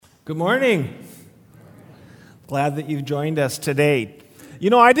Good morning. Glad that you've joined us today. You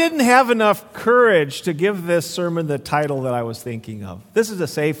know, I didn't have enough courage to give this sermon the title that I was thinking of. This is a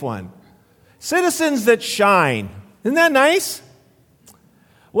safe one. Citizens that shine. Isn't that nice?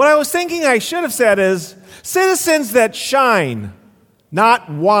 What I was thinking I should have said is, citizens that shine, not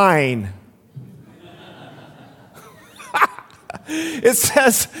whine. It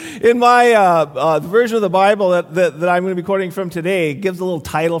says in my the version of the Bible that I'm going to be quoting from today, it gives a little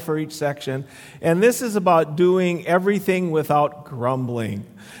title for each section. And this is about doing everything without grumbling.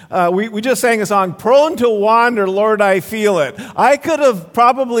 We just sang a song, Prone to Wander, Lord, I Feel It. I could have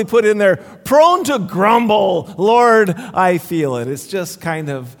probably put in there, Prone to Grumble, Lord, I Feel It. It's just kind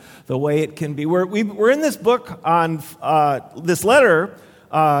of the way it can be. We're in this book on this letter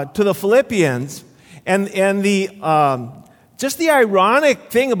to the Philippians, and the just the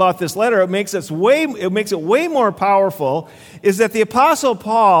ironic thing about this letter, it makes it way more powerful, is that the Apostle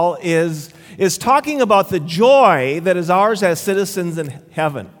Paul is talking about the joy that is ours as citizens of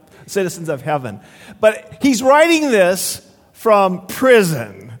heaven. But he's writing this from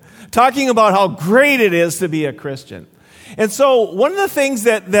prison, talking about how great it is to be a Christian. And so one of the things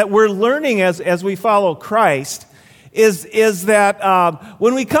that we're learning as we follow Christ is that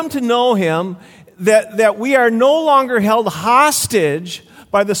when we come to know him, that we are no longer held hostage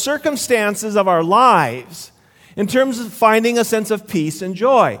by the circumstances of our lives in terms of finding a sense of peace and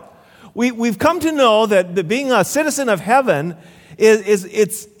joy. We've come to know that being a citizen of heaven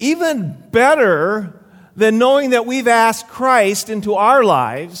it's even better than knowing that we've asked Christ into our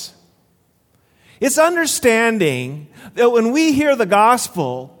lives. It's understanding that when we hear the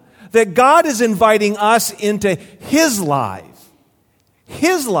gospel, that God is inviting us into His life.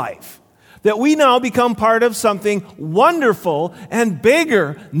 His life. That we now become part of something wonderful and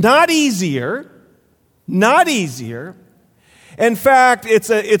bigger, not easier. In fact, it's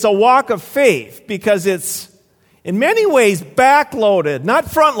a walk of faith because it's in many ways backloaded,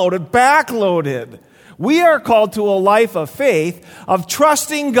 not front-loaded, backloaded. We are called to a life of faith, of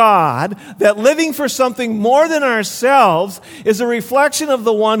trusting God, that living for something more than ourselves is a reflection of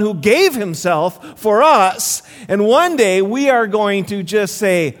the one who gave himself for us. And one day we are going to just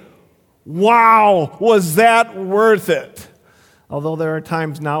say, wow, was that worth it? Although there are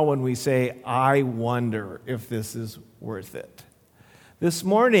times now when we say, I wonder if this is worth it. This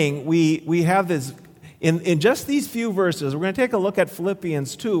morning, we have this, in just these few verses, we're going to take a look at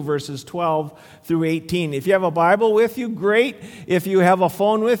Philippians 2, verses 12 through 18. If you have a Bible with you, great. If you have a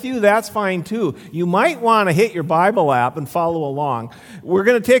phone with you, that's fine too. You might want to hit your Bible app and follow along. We're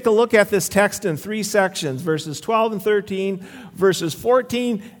going to take a look at this text in three sections, verses 12 and 13, verses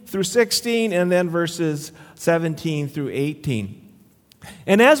 14 through 16, and then verses 17 through 18.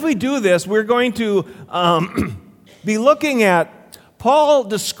 And as we do this, we're going to be looking at Paul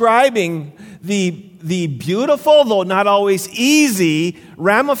describing the beautiful, though not always easy,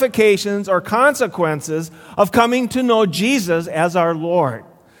 ramifications or consequences of coming to know Jesus as our Lord.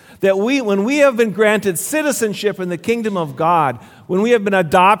 That when we have been granted citizenship in the kingdom of God, when we have been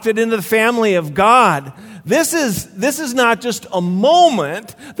adopted into the family of God, this is not just a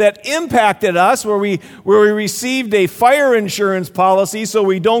moment that impacted us where we received a fire insurance policy so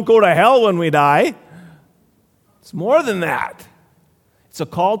we don't go to hell when we die. It's more than that. It's a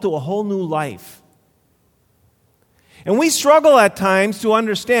call to a whole new life. And we struggle at times to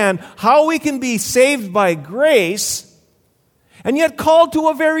understand how we can be saved by grace and yet called to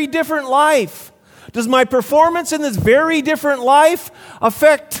a very different life. Does my performance in this very different life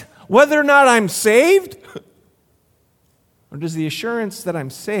affect whether or not I'm saved? Or does the assurance that I'm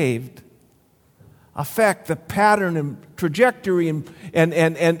saved affect the pattern and trajectory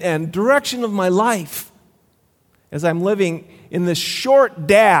and direction of my life as I'm living in this short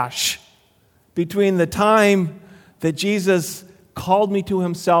dash between the time that Jesus called me to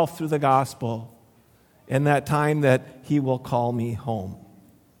himself through the gospel and that time that he will call me home?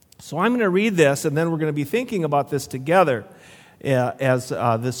 So I'm going to read this, and then we're going to be thinking about this together as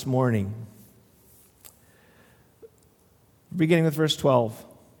this morning. Beginning with verse 12.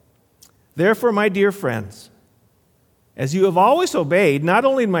 Therefore, my dear friends, as you have always obeyed, not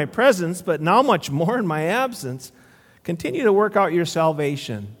only in my presence, but now much more in my absence, continue to work out your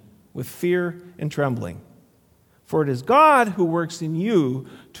salvation with fear and trembling. For it is God who works in you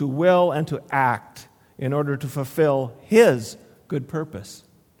to will and to act in order to fulfill his good purpose.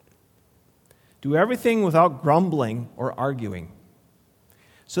 Do everything without grumbling or arguing,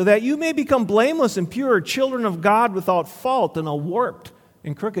 so that you may become blameless and pure, children of God without fault in a warped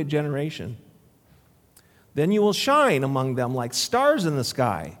and crooked generation. Then you will shine among them like stars in the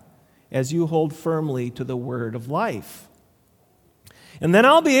sky, as you hold firmly to the word of life. And then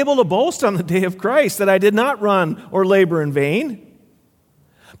I'll be able to boast on the day of Christ that I did not run or labor in vain.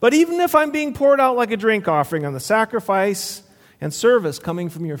 But even if I'm being poured out like a drink offering on the sacrifice and service coming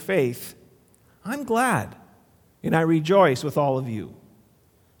from your faith, I'm glad and I rejoice with all of you.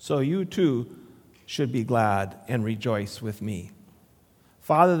 So you too should be glad and rejoice with me.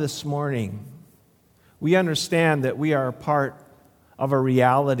 Father, this morning, we understand that we are a part of a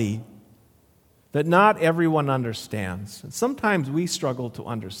reality that not everyone understands. And sometimes we struggle to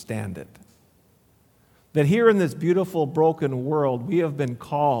understand it. That here in this beautiful, broken world, we have been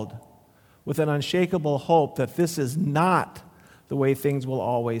called with an unshakable hope that this is not the way things will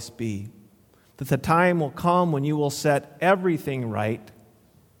always be. That the time will come when you will set everything right.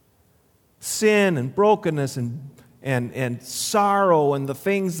 Sin and brokenness and sorrow and the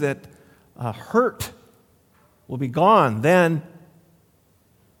things that hurt will be gone. Then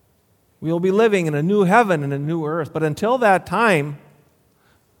we will be living in a new heaven and a new earth. But until that time,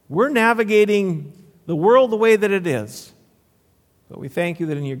 we're navigating the world the way that it is. But we thank you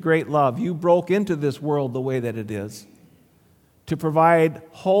that in your great love, you broke into this world the way that it is to provide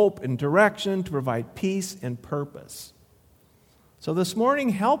hope and direction, to provide peace and purpose. So this morning,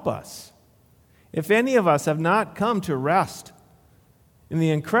 help us. If any of us have not come to rest in the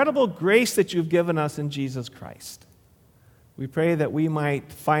incredible grace that you've given us in Jesus Christ, we pray that we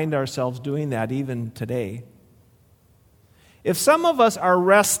might find ourselves doing that even today. If some of us are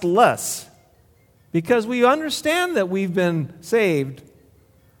restless because we understand that we've been saved,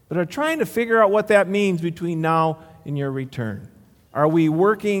 but are trying to figure out what that means between now and your return, are we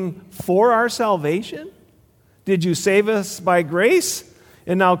working for our salvation? Did you save us by grace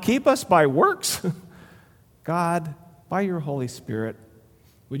and now keep us by works? God, by your Holy Spirit,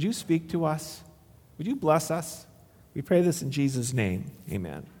 would you speak to us? Would you bless us? We pray this in Jesus' name.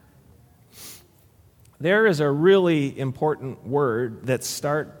 Amen. There is a really important word that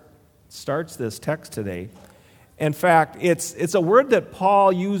starts this text today. In fact, it's a word that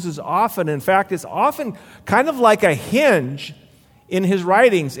Paul uses often. In fact, it's often kind of like a hinge in his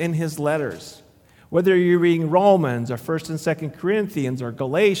writings, in his letters. Whether you're reading Romans or 1st and 2nd Corinthians or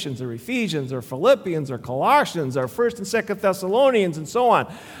Galatians or Ephesians or Philippians or Colossians or 1st and 2nd Thessalonians and so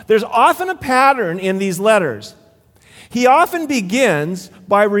on, there's often a pattern in these letters. He often begins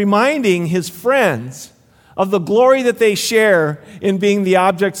by reminding his friends of the glory that they share in being the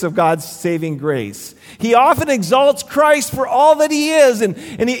objects of God's saving grace. He often exalts Christ for all that he is, and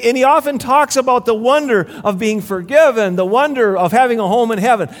he often talks about the wonder of being forgiven, the wonder of having a home in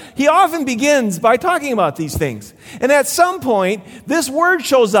heaven. He often begins by talking about these things. And at some point, this word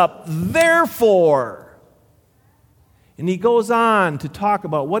shows up, therefore. And he goes on to talk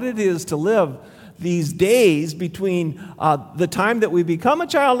about what it is to live these days between the time that we become a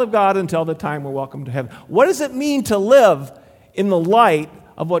child of God until the time we're welcome to heaven. What does it mean to live in the light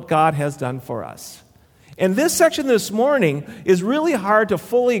of what God has done for us? And this section this morning is really hard to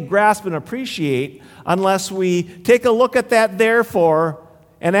fully grasp and appreciate unless we take a look at that therefore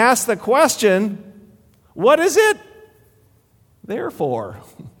and ask the question, what is it there for?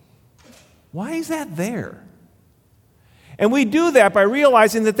 Why is that there? And we do that by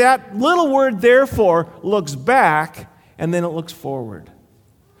realizing that that little word, therefore, looks back and then it looks forward.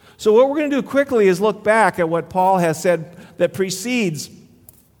 So what we're going to do quickly is look back at what Paul has said that precedes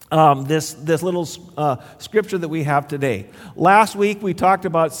this little scripture that we have today. Last week we talked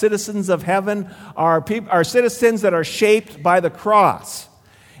about citizens of heaven are citizens that are shaped by the cross.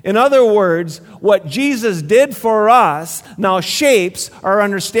 In other words, what Jesus did for us now shapes our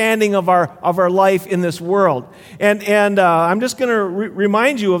understanding of our life in this world. And I'm just going to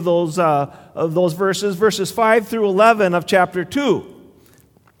remind you of those verses 5 through 11 of chapter 2.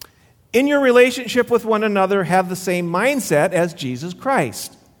 In your relationship with one another, have the same mindset as Jesus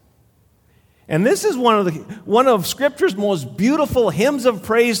Christ. And this is one of Scripture's most beautiful hymns of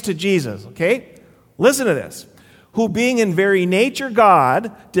praise to Jesus. Okay, listen to this. Who being in very nature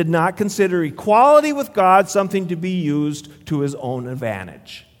God, did not consider equality with God something to be used to his own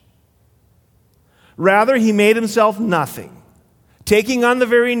advantage. Rather, he made himself nothing, taking on the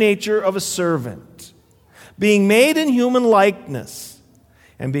very nature of a servant, being made in human likeness,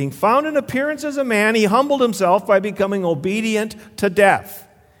 and being found in appearance as a man, he humbled himself by becoming obedient to death,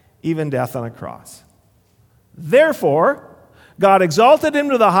 even death on a cross. Therefore, God exalted him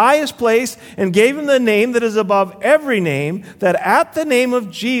to the highest place and gave him the name that is above every name, that at the name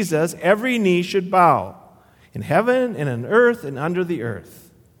of Jesus every knee should bow, in heaven and on earth and under the earth,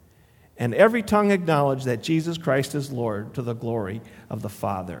 and every tongue acknowledge that Jesus Christ is Lord, to the glory of the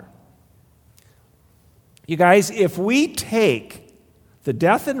Father. You guys, if we take the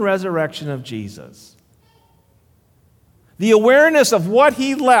death and resurrection of Jesus, the awareness of what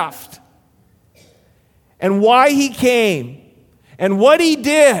he left and why he came and what he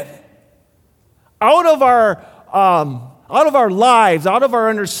did out of our lives, out of our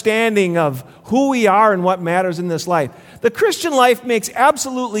understanding of who we are and what matters in this life, the Christian life makes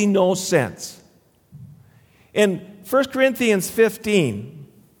absolutely no sense. In 1 Corinthians 15,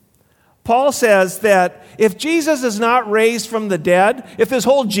 Paul says that if Jesus is not raised from the dead, if this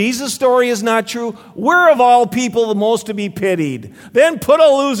whole Jesus story is not true, we're of all people the most to be pitied. Then put a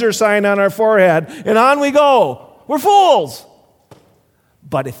loser sign on our forehead, and on we go. We're fools.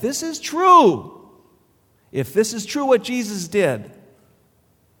 But if this is true what Jesus did,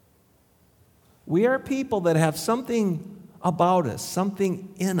 we are people that have something about us,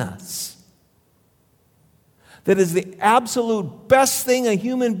 something in us, that is the absolute best thing a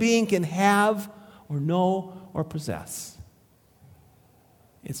human being can have or know or possess.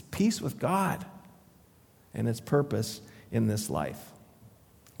 It's peace with God and its purpose in this life.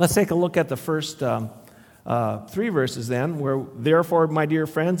 Let's take a look at the first 3 verses then, where, therefore, my dear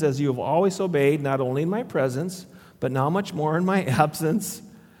friends, as you have always obeyed, not only in my presence, but now much more in my absence.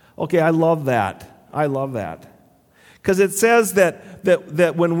 Okay, I love that. Because it says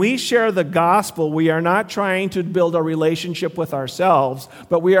that when we share the gospel, we are not trying to build a relationship with ourselves,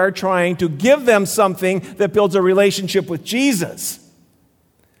 but we are trying to give them something that builds a relationship with Jesus.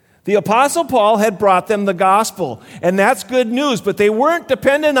 The Apostle Paul had brought them the gospel, and that's good news, but they weren't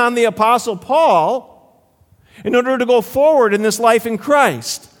dependent on the Apostle Paul in order to go forward in this life in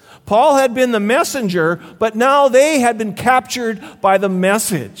Christ. Paul had been the messenger, but now they had been captured by the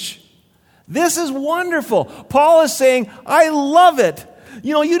message. This is wonderful. Paul is saying, I love it.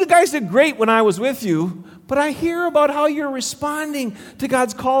 You guys did great when I was with you, but I hear about how you're responding to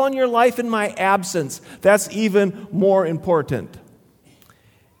God's call on your life in my absence. That's even more important.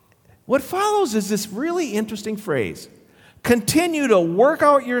 What follows is this really interesting phrase: continue to work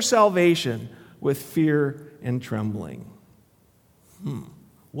out your salvation with fear and trembling.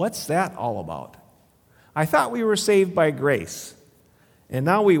 What's that all about? I thought we were saved by grace, and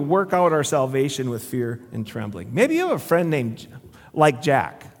now we work out our salvation with fear and trembling. Maybe you have a friend named like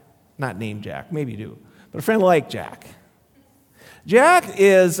Jack. Not named Jack, maybe you do, but a friend like Jack. Jack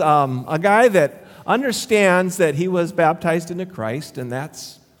is a guy that understands that he was baptized into Christ, and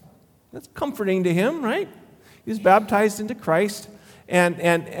that's comforting to him, right? He was baptized into Christ,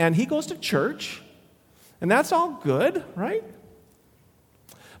 and he goes to church, and that's all good, right?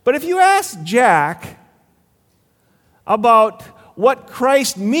 But if you ask Jack about what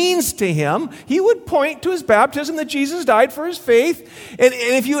Christ means to him, he would point to his baptism, that Jesus died for his faith. And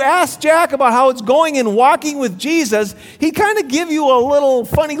if you ask Jack about how it's going in walking with Jesus, he'd kind of give you a little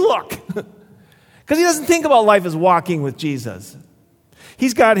funny look. Because he doesn't think about life as walking with Jesus.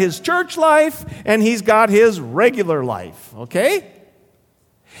 He's got his church life, and he's got his regular life, okay?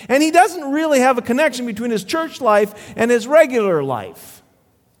 And he doesn't really have a connection between his church life and his regular life.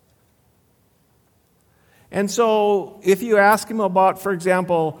 And so if you ask him about, for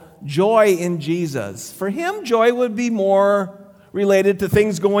example, joy in Jesus, for him, joy would be more related to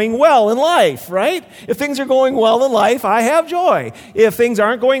things going well in life, right? If things are going well in life, I have joy. If things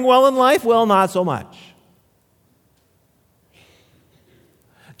aren't going well in life, well, not so much.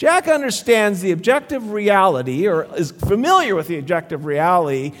 Jack understands the objective reality, or is familiar with the objective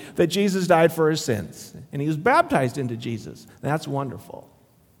reality, that Jesus died for his sins. And he was baptized into Jesus. That's wonderful.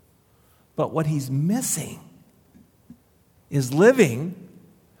 But what he's missing is living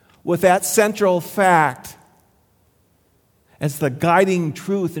with that central fact as the guiding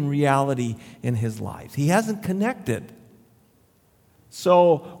truth and reality in his life. He hasn't connected.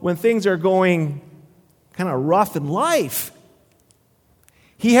 So when things are going kind of rough in life,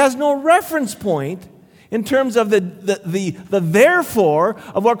 he has no reference point in terms of the therefore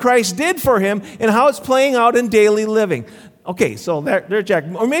of what Christ did for him and how it's playing out in daily living. Okay, so there's Jack.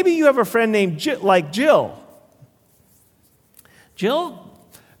 Or maybe you have a friend named Jill. Jill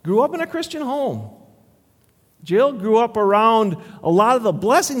grew up in a Christian home. Jill grew up around a lot of the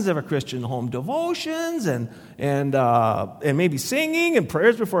blessings of a Christian home, devotions and maybe singing and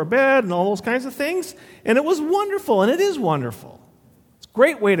prayers before bed and all those kinds of things. And it was wonderful, and it is wonderful. It's a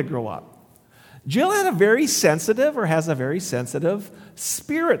great way to grow up. Jill has a very sensitive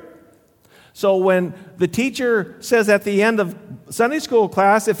spirit. So when the teacher says at the end of Sunday school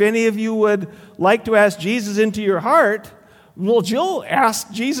class, if any of you would like to ask Jesus into your heart, well, Jill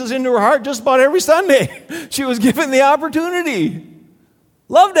asked Jesus into her heart just about every Sunday. She was given the opportunity.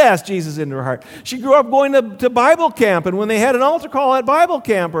 Loved to ask Jesus into her heart. She grew up going to Bible camp, and when they had an altar call at Bible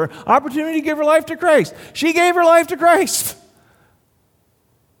camp, or opportunity to give her life to Christ, she gave her life to Christ.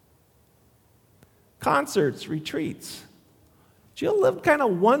 Concerts, retreats. Jill lived kind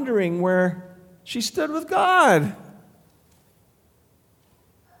of wondering where she stood with God.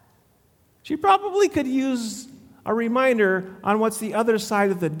 She probably could use a reminder on what's the other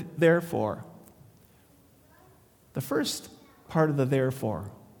side of the therefore. The first part of the therefore,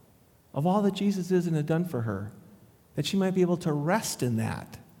 of all that Jesus is and had done for her, that she might be able to rest in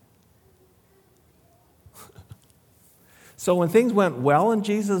that. So when things went well in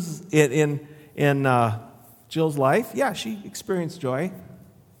Jill's life, yeah, she experienced joy.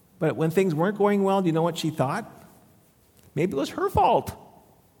 But when things weren't going well, do you know what she thought? Maybe it was her fault.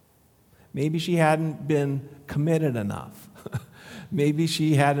 Maybe she hadn't been committed enough. Maybe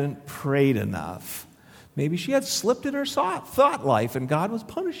she hadn't prayed enough. Maybe she had slipped in her thought life and God was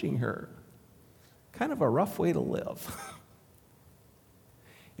punishing her. Kind of a rough way to live.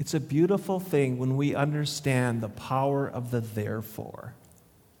 It's a beautiful thing when we understand the power of the therefore.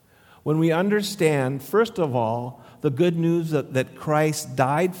 When we understand, first of all, the good news that Christ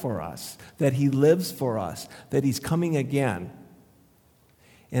died for us, that he lives for us, that he's coming again.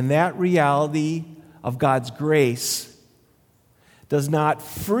 And that reality of God's grace does not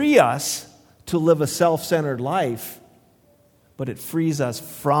free us to live a self-centered life, but it frees us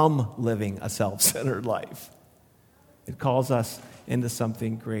from living a self-centered life. It calls us into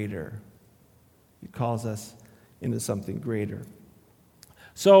something greater. It calls us into something greater.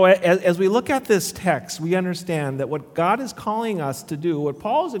 So as we look at this text, we understand that what God is calling us to do, what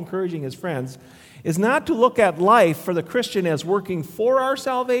Paul is encouraging his friends, is not to look at life for the Christian as working for our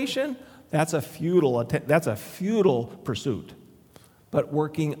salvation. That's a futile pursuit. But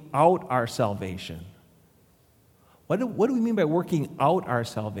working out our salvation. What do we mean by working out our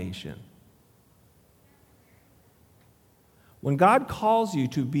salvation? When God calls you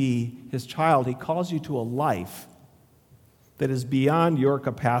to be his child, he calls you to a life that is beyond your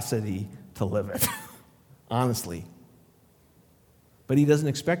capacity to live it, honestly. But he doesn't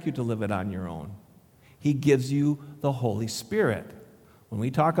expect you to live it on your own. He gives you the Holy Spirit. When we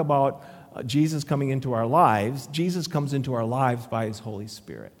talk about Jesus coming into our lives, Jesus comes into our lives by his Holy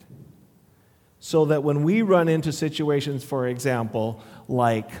Spirit. So that when we run into situations, for example,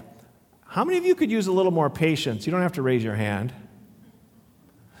 like, how many of you could use a little more patience? You don't have to raise your hand.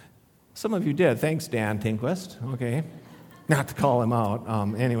 Some of you did. Thanks, Dan Tinquist. Okay. Not to call him out.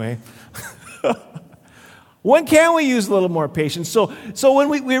 Anyway. When can we use a little more patience? So when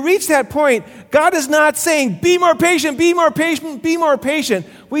we reach that point, God is not saying, be more patient, be more patient, be more patient.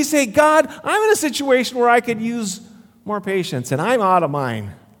 We say, God, I'm in a situation where I could use more patience, and I'm out of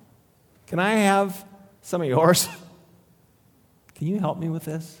mine. Can I have some of yours? Can you help me with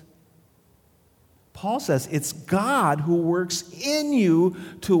this? Paul says it's God who works in you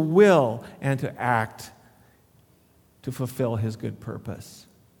to will and to act to fulfill his good purpose.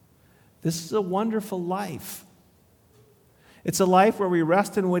 This is a wonderful life. It's a life where we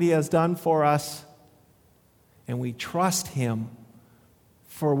rest in what he has done for us and we trust him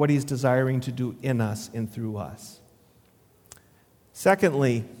for what he's desiring to do in us and through us.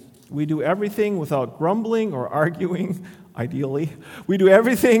 Secondly, we do everything without grumbling or arguing, ideally. We do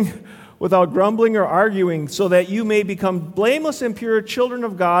everything without grumbling or arguing so that you may become blameless and pure children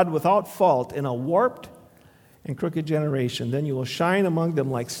of God without fault in a warped and crooked generation. Then you will shine among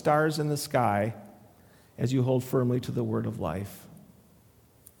them like stars in the sky as you hold firmly to the word of life.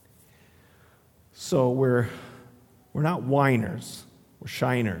 So we're not whiners, we're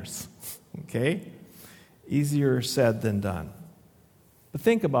shiners, okay? Easier said than done. But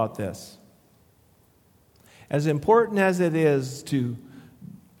think about this. As important as it is to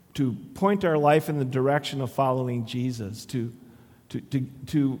point our life in the direction of following Jesus, to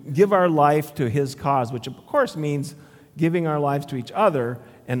give our life to his cause, which of course means giving our lives to each other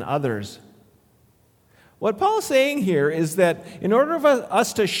and others. What Paul is saying here is that in order for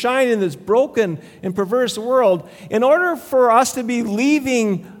us to shine in this broken and perverse world, in order for us to be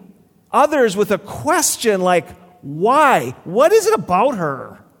leaving others with a question like, why? What is it about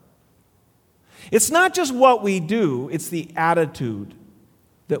her? It's not just what we do, it's the attitude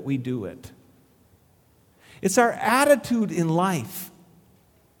that we do it. It's our attitude in life.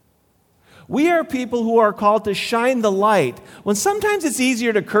 We are people who are called to shine the light when sometimes it's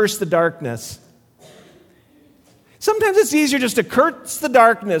easier to curse the darkness. Sometimes it's easier just to curse the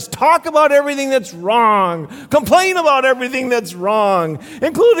darkness, talk about everything that's wrong, complain about everything that's wrong,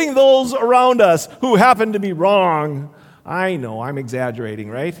 including those around us who happen to be wrong. I know, I'm exaggerating,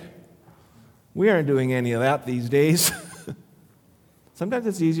 right? We aren't doing any of that these days. Sometimes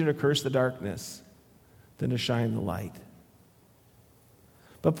it's easier to curse the darkness than to shine the light.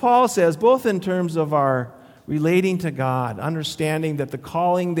 But Paul says, both in terms of our relating to God, understanding that the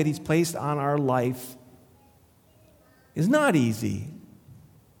calling that he's placed on our life is not easy.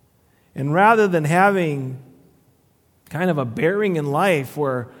 And rather than having kind of a bearing in life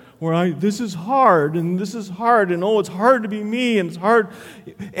where this is hard and oh, it's hard to be me and it's hard,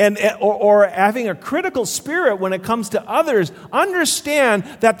 or having a critical spirit when it comes to others, understand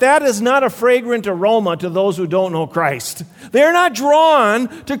that is not a fragrant aroma to those who don't know Christ. They're not drawn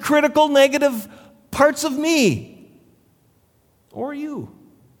to critical, negative parts of me or you.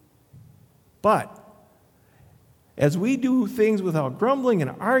 But as we do things without grumbling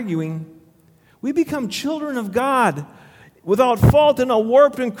and arguing, we become children of God without fault in a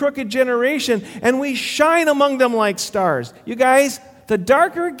warped and crooked generation, and we shine among them like stars. You guys, the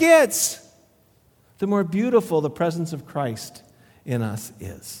darker it gets, the more beautiful the presence of Christ in us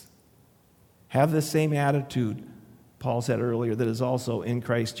is. Have the same attitude, Paul said earlier, that is also in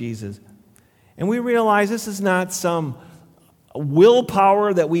Christ Jesus. And we realize this is not some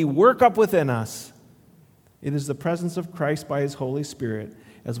willpower that we work up within us. It is the presence of Christ by His Holy Spirit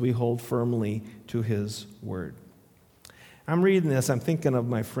as we hold firmly to His Word. I'm reading this, I'm thinking of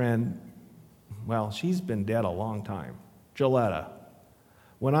my friend, well, she's been dead a long time, Joletta.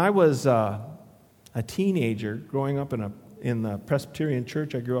 When I was a teenager growing up in the Presbyterian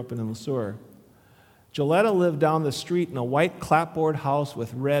church I grew up in Le Sueur, Joletta lived down the street in a white clapboard house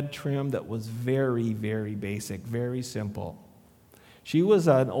with red trim that was very, very basic, very simple. She was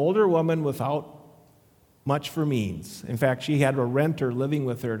an older woman without much for means. In fact, she had a renter living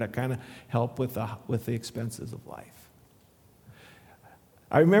with her to kind of help with the expenses of life.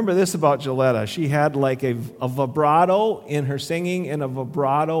 I remember this about Joletta. She had like a vibrato in her singing and a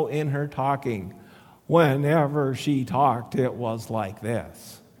vibrato in her talking. Whenever she talked, it was like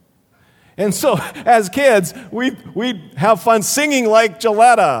this. And so, as kids, we'd have fun singing like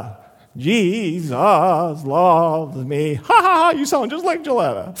Joletta. Jesus loves me. Ha ha ha, you sound just like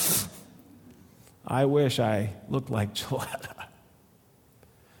Joletta. I wish I looked like Joletta.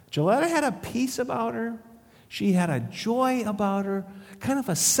 Joletta had a peace about her. She had a joy about her, kind of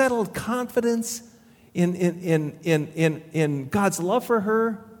a settled confidence in God's love for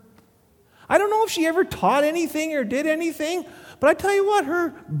her. I don't know if she ever taught anything or did anything, but I tell you what,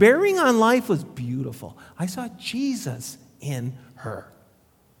 her bearing on life was beautiful. I saw Jesus in her.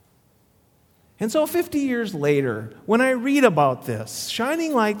 And so 50 years later, when I read about this,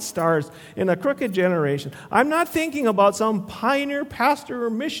 shining like stars in a crooked generation, I'm not thinking about some pioneer pastor or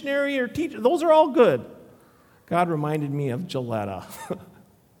missionary or teacher. Those are all good. God reminded me of Joletta.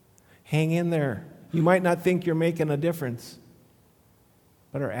 Hang in there. You might not think you're making a difference,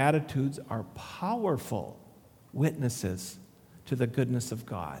 but our attitudes are powerful witnesses to the goodness of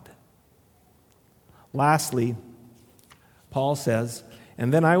God. Lastly, Paul says,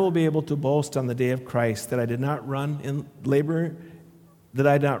 and then I will be able to boast on the day of Christ that I did not run or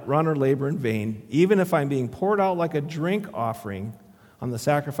labor in vain, even if I'm being poured out like a drink offering on the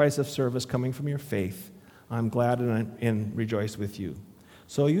sacrifice of service coming from your faith. I'm glad and rejoice with you.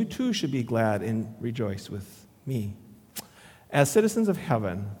 So you too should be glad and rejoice with me. As citizens of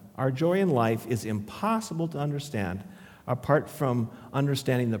heaven, our joy in life is impossible to understand apart from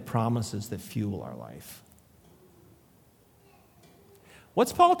understanding the promises that fuel our life.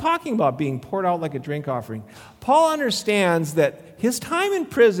 What's Paul talking about, being poured out like a drink offering? Paul understands that his time in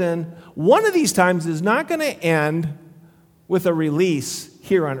prison, one of these times, is not going to end with a release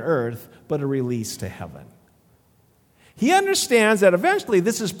here on earth, but a release to heaven. He understands that eventually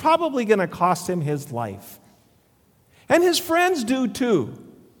this is probably going to cost him his life. And his friends do too.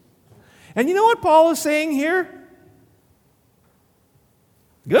 And you know what Paul is saying here?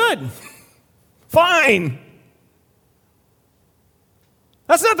 Good. Fine.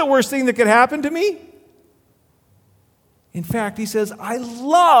 That's not the worst thing that could happen to me. In fact, he says, I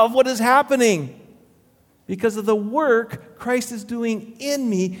love what is happening because of the work Christ is doing in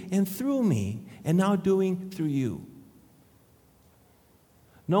me and through me, and now doing through you.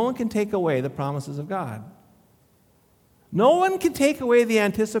 No one can take away the promises of God. No one can take away the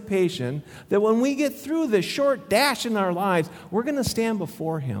anticipation that when we get through this short dash in our lives, we're going to stand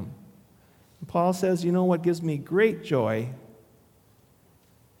before Him. And Paul says, you know what gives me great joy?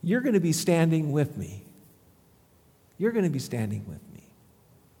 You're going to be standing with me. You're going to be standing with me.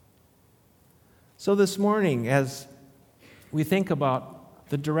 So this morning, as we think about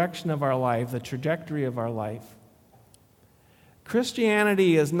the direction of our life, the trajectory of our life,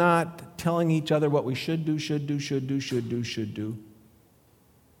 Christianity is not telling each other what we should do.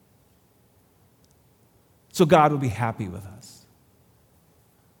 So God will be happy with us.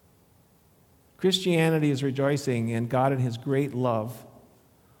 Christianity is rejoicing in God and His great love.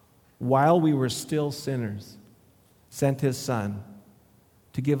 While we were still sinners, sent His Son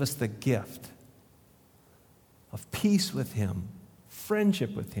to give us the gift of peace with Him,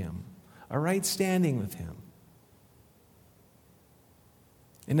 friendship with Him, a right standing with Him.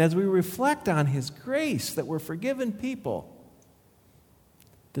 And as we reflect on His grace that we're forgiven people,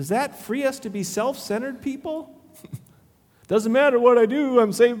 does that free us to be self-centered people? Doesn't matter what I do,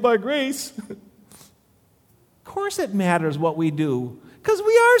 I'm saved by grace. Of course it matters what we do, because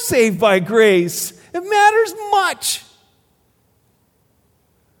we are saved by grace. It matters much.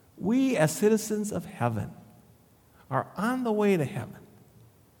 We, as citizens of heaven, are on the way to heaven.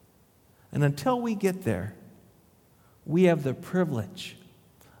 And until we get there, we have the privilege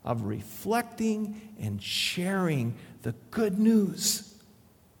of reflecting and sharing the good news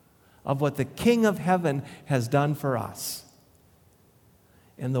of what the King of heaven has done for us,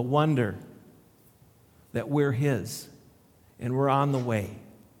 and the wonder that we're His, and we're on the way,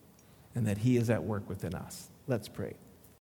 and that He is at work within us. Let's pray.